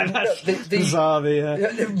the bizarre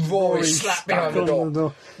Rory slap behind the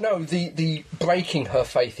door. No, the breaking her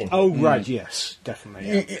faith in him. Oh right, yes,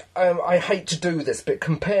 definitely. Yeah. I hate to do this, but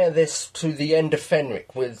compare this to the end of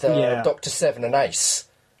Fenric with Dr. Seven and Ace.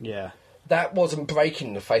 Yeah. That wasn't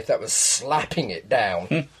breaking the faith, that was slapping it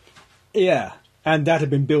down. Yeah, and that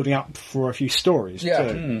had been building up for a few stories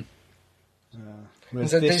too.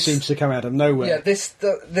 Whereas this seems to come out of nowhere. Yeah,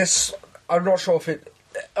 this I'm not sure if it...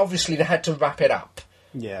 Obviously, they had to wrap it up.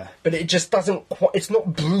 Yeah. But it just doesn't... It's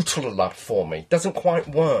not brutal enough for me. It doesn't quite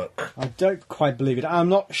work. I don't quite believe it. I'm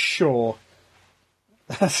not sure.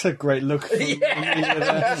 That's a great look.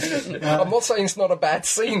 Yeah. I'm not saying it's not a bad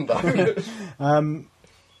scene, though.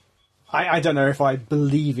 I don't know if I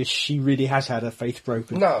believe if she really has had her faith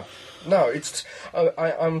broken. No, it's...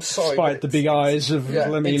 I'm sorry. Despite the big eyes of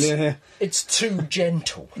Amelia here. It's too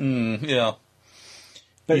gentle. Yeah.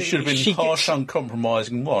 But you should have been harsh,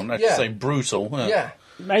 uncompromising one. I'd say brutal. Yeah.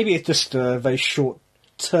 Maybe it's just a very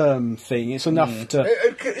short-term thing. It's enough to...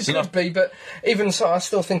 It could be, but even so, I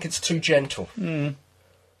still think it's too gentle.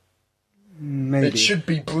 Maybe. It should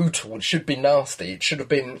be brutal. It should be nasty. It should have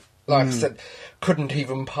been like I said, couldn't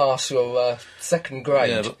even pass your second grade.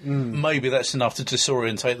 Yeah, but maybe that's enough to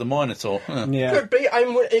disorientate the Minotaur. Huh. Yeah. Could be.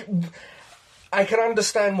 I can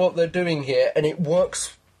understand what they're doing here, and it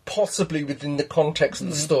works possibly within the context of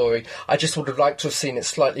the story. I just would have liked to have seen it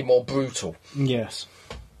slightly more brutal. Yes.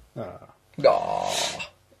 Ah.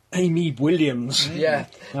 Amy Williams. Yeah,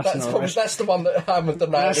 that's not right. that's the one that hammered the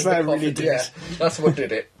nail. That's in the that coffin. really did. Yeah, that's what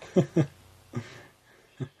did it.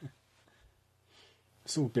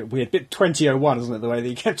 It's all a bit weird. Bit 2001, isn't it? The way that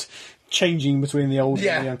he kept changing between the old and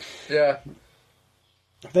the young. Yeah.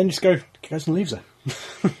 Then just goes and leaves her.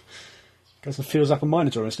 Goes and fills up a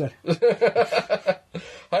Minotaur instead.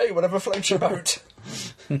 Hey, whatever floats your boat.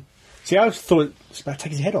 See, I thought it was about to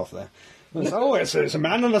take his head off there. It's a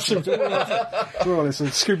man in a suit. Oh, it's a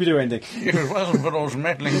Scooby-Doo ending. If it wasn't for those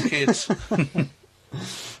meddling kids.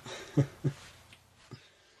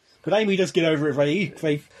 But Amy does get over it very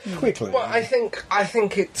quickly. Well, I think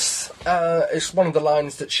it's one of the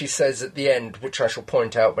lines that she says at the end, which I shall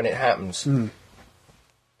point out when it happens. There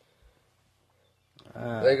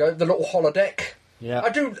you go, the little holodeck. Yeah.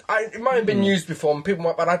 It might have been used before, and people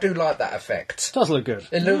might, but I do like that effect. It does look good.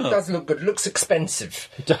 It does look good. It looks expensive.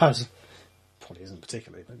 It does. Probably isn't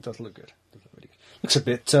particularly, but it does look good. It does look really good. Looks a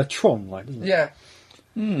bit Tron-like, doesn't it? Yeah.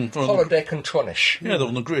 Holodeck and Tronish. Yeah, they're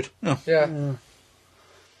on the grid. Yeah. Yeah.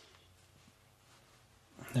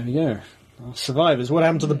 There we go. Our survivors. What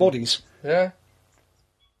happened to the bodies? Yeah.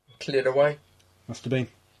 Cleared away. Must have been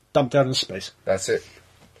dumped out in space. That's it.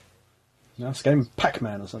 Now it's a game of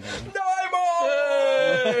Pac-Man or something. Naimon!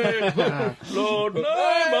 Lord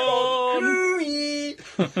Naimon!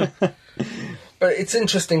 But it's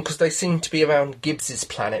interesting because they seem to be around Gibbs's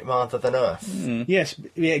planet rather than Earth. Yes,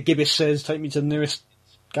 yeah, Gibbs says, take me to the nearest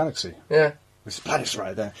galaxy. Yeah. This planet's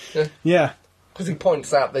right there. Yeah. Yeah, Because he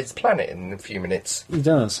points out there's a planet in a few minutes. he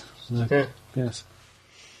does. So, Yeah. yes.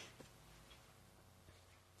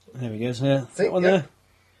 There we go. So, yeah, See, that one yeah. there.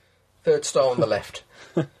 Third star on the left.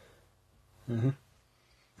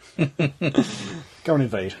 Go and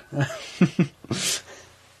invade.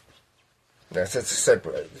 Yes, as I said,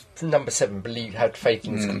 number 7 had faith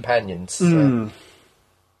in his companions. So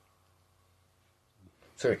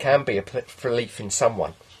it can be a belief in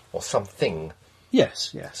someone or something.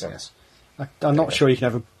 Yes. I'm not sure you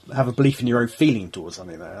can have a belief in your own feeling towards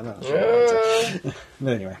something there. I'm not sure.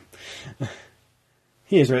 But anyway,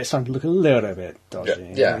 here's where it's starting to look a little bit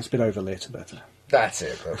dodgy. Yeah. It's been overlit, but. That's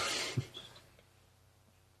it.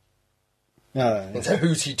 So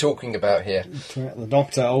who's he talking about here? The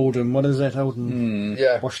Doctor, old and what is it? Old and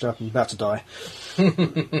Yeah. washed up and about to die.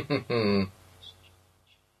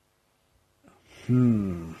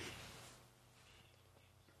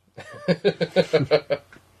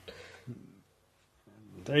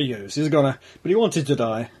 There he goes. He's gonna, but he wanted to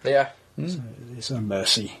die. Yeah. So it's a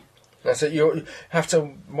mercy. That's it. You have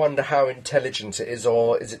to wonder how intelligent it is,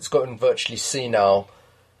 or is it's gotten virtually senile?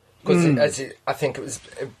 Because I think it was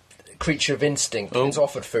a creature of instinct. If it's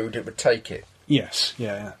offered food, it would take it. Yes,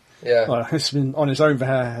 yeah. Yeah. Well, it's been on its own for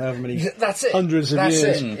however many That's it. hundreds of That's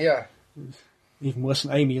years. it. Yeah. Even worse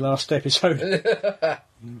than Amy last episode.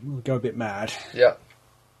 We'll go a bit mad. Yeah.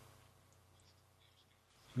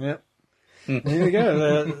 Yep. Here we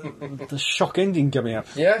go. The shock ending coming up.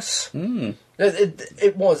 Yes.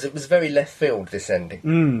 It was very left field, this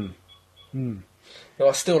ending. Though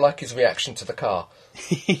I still like his reaction to the car.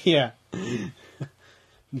 Yeah.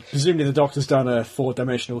 Presumably the Doctor's done a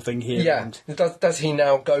 4-dimensional thing here. Yeah. And Does he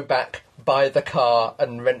now go back, buy the car,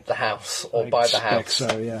 and rent the house, or buy the I expect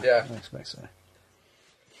house? so, yeah. Yeah. I expect so.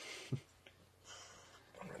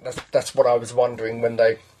 That's what I was wondering when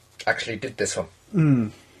they actually did this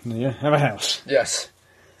one. Yeah, have a house. Yes.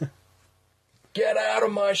 Get out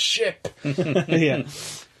of my ship! Yeah.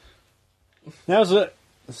 Now, as I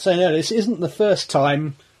was saying earlier, this isn't the first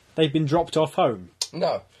time they've been dropped off home.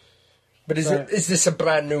 No. But is this a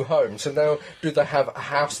brand new home? So now do they have a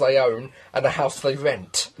house they own and a house they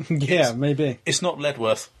rent? Yeah, maybe. It's not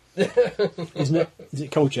Ledworth. Isn't it? Is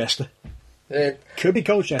it Colchester? It Could be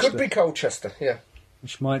Colchester. could be Colchester, yeah.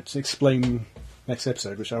 Which might explain next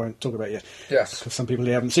episode, which I won't talk about yet. Yes. Because some people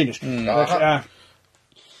here haven't seen it. Uh-huh.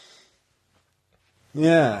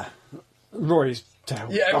 Yeah. Rory's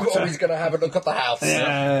terrible. Yeah, Doctor. Rory's going to have a look at the house.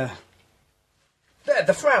 Yeah. There,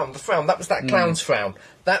 the frown. That was that clown's frown.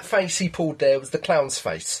 That face he pulled there was the clown's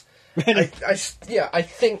face. Really? I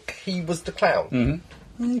think he was the clown.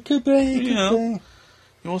 It could be. It Yeah. could be.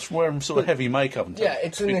 He was wearing sort of heavy makeup. And Yeah,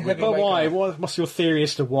 it's in big the heavy wig. But makeup. why? What's your theory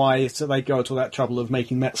as to why they go to all that trouble of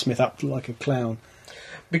making Matt Smith up like a clown?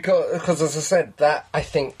 Because as I said, that I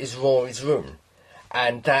think is Rory's room,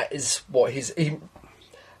 and that is what his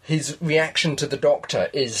reaction to the Doctor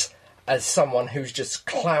is as someone who's just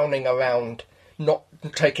clowning around, not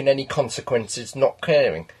taking any consequences, not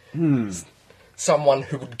caring. Someone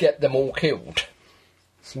who would get them all killed.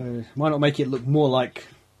 So why not make it look more like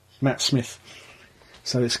Matt Smith?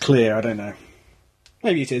 So it's clear. I don't know.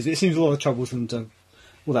 Maybe it is. It seems a lot of trouble for them to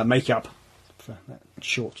all that makeup for that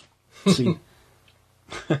short scene.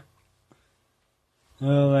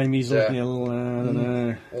 Oh, Amy's looking a little. I don't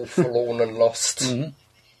know. All forlorn and lost. Mm-hmm.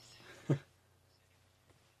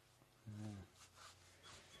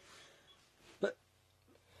 But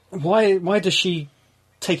why does she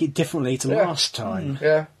take it differently to last time?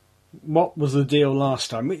 Yeah. What was the deal last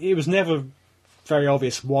time? It was never very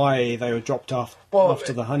obvious why they were dropped off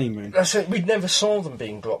after the honeymoon. That's it. We never saw them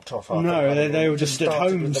being dropped off after No, the honeymoon. they were just at Started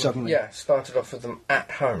home with them- suddenly. Yeah, started off with them at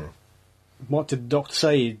home. What did the doctor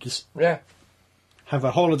say? Just Yeah. have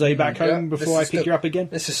a holiday back home Yeah, before I this is pick you up again?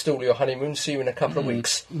 This is still your honeymoon. See you in a couple of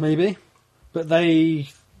weeks. Maybe. But they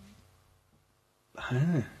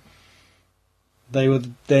were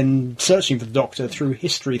then searching for the doctor through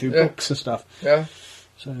history, through books and stuff. Yeah.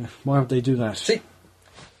 So why would they do that? See?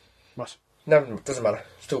 What? No, it doesn't matter.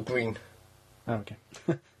 Still green. Oh, okay.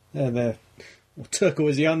 Yeah, they're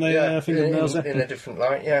turquoisey, aren't they? Fingernails in a different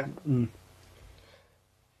light, yeah.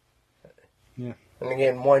 Yeah. And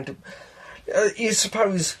again, why do... you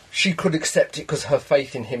suppose she could accept it because her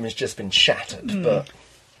faith in him has just been shattered, but...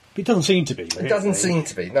 It doesn't seem to be. It doesn't seem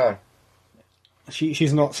to be, no.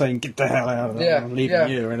 She's not saying, get the hell out of there, I'm leaving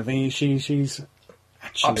you or anything. She's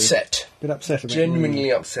actually... Upset. A bit upset about it.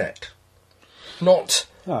 Genuinely upset. Not...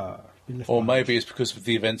 Or maybe it's because of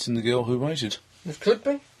the events in The Girl Who Waited. It could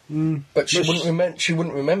be. But she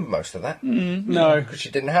wouldn't remember most of that. No. Because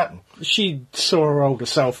it didn't happen. She saw her older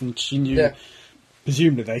self and she knew... Yeah.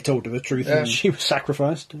 Presumably they told her the truth and she was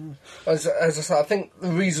sacrificed. As I said, I think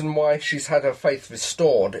the reason why she's had her faith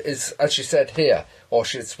restored is, as she said here, or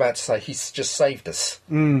she's about to say, he's just saved us.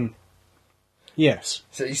 Yes.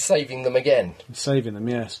 So he's saving them again. Saving them,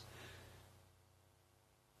 yes.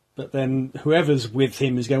 But then whoever's with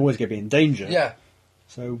him is always going to be in danger. Yeah.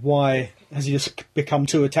 So why has he just become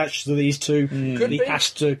too attached to these two? Could he be.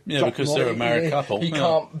 has to drop because them they're off? a married couple. He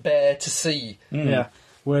can't bear to see. Yeah.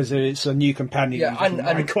 Whereas it's a new companion Yeah, who doesn't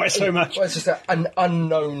mind quite so much. Well, it's just an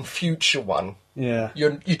unknown future one. Yeah.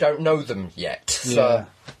 You don't know them yet. So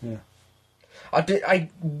Yeah. I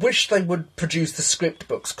wish they would produce the script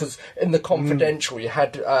books, because in the confidential you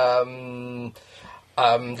had the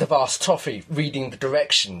vast Toffee reading the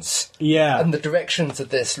directions. Yeah. And the directions of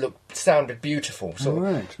this sounded beautiful. So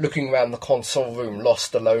Right. looking around the console room,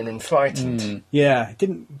 lost, alone, and frightened. Yeah, it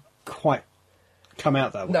didn't quite come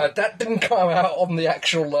out that way. No, that didn't come out on the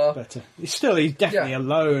actual. But he's definitely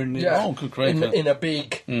alone. Yeah, Oh, good grief. in a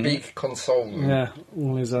big console room. Yeah,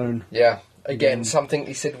 all his own. Yeah, again, something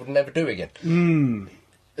he said would never do again.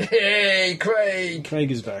 Hey, Craig!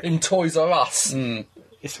 Craig is back. In Toys R Us.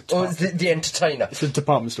 It's a Or the Entertainer. It's a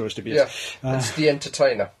department store, to be Yeah, it's the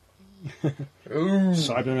Entertainer. Ooh,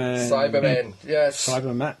 Cybermen, yes.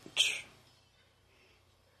 Cybermatch.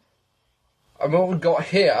 And what we've got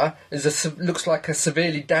here is looks like a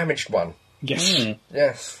severely damaged one. Yes.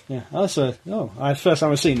 Yes. Yeah. First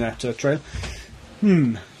time I've seen that trailer.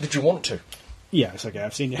 Did you want to? Yeah, it's okay.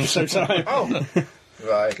 I've seen the episode. So Oh,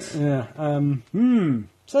 right. yeah.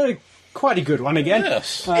 So quite a good one again.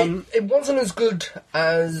 Yes. It wasn't as good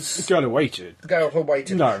as Girl Who Waited. The Girl Who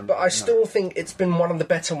Waited. No, but I still think it's been one of the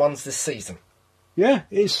better ones this season. Yeah,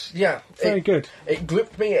 it's very good. It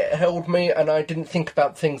gripped me, it held me, and I didn't think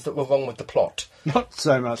about things that were wrong with the plot. Not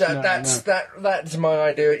so much. That's my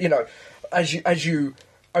idea. You know, as you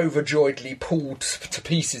overjoyedly pulled to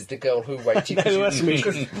pieces The Girl Who Waited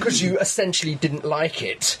because you essentially didn't like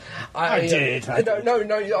it. I did.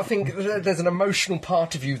 No. I think there's an emotional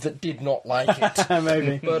part of you that did not like it.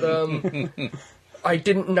 Maybe. But I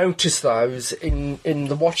didn't notice those in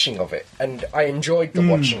the watching of it, and I enjoyed the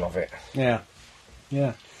watching of it. Yeah.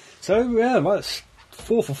 Yeah. So, well, it's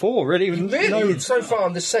 4 for 4, really. Really, so far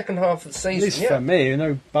in the second half of the season, At least for me,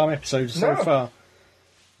 no bum episodes so No. far.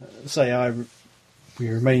 We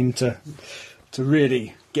remain to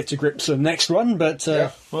really get to grips with the next one, but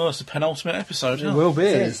Well, it's the penultimate episode. it will be.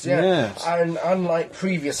 It is, yeah. Yes. And unlike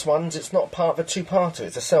previous ones, it's not part of a two-parter,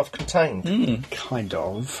 it's a self-contained. Kind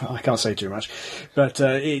of. I can't say too much, but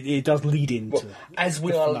it does lead into As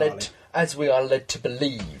we the are finale. led to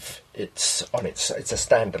believe, it's a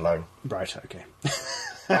standalone. Right, okay.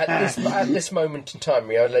 At this moment in time,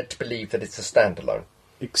 we are led to believe that it's a standalone.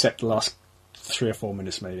 Except the last 3 or 4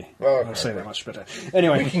 minutes, maybe. Okay. I'll say that much, but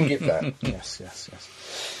anyway. We can give that. Yes.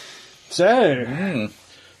 So,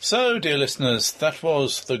 So, dear listeners, that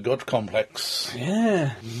was The God Complex.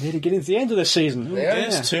 Yeah, nearly getting to the end of this season. Yeah.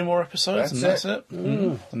 Yes, 2 more episodes, and that's it.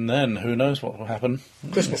 And then, who knows what will happen.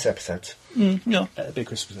 Christmas episodes. Yeah. A big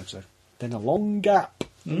Christmas episode. Then a long gap.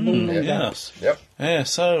 Yes. Yep. Yeah,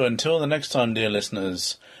 so, until the next time, dear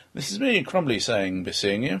listeners, this is me, Crumbly, saying, be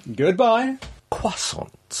seeing you. Goodbye.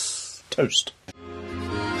 Croissants. Toast.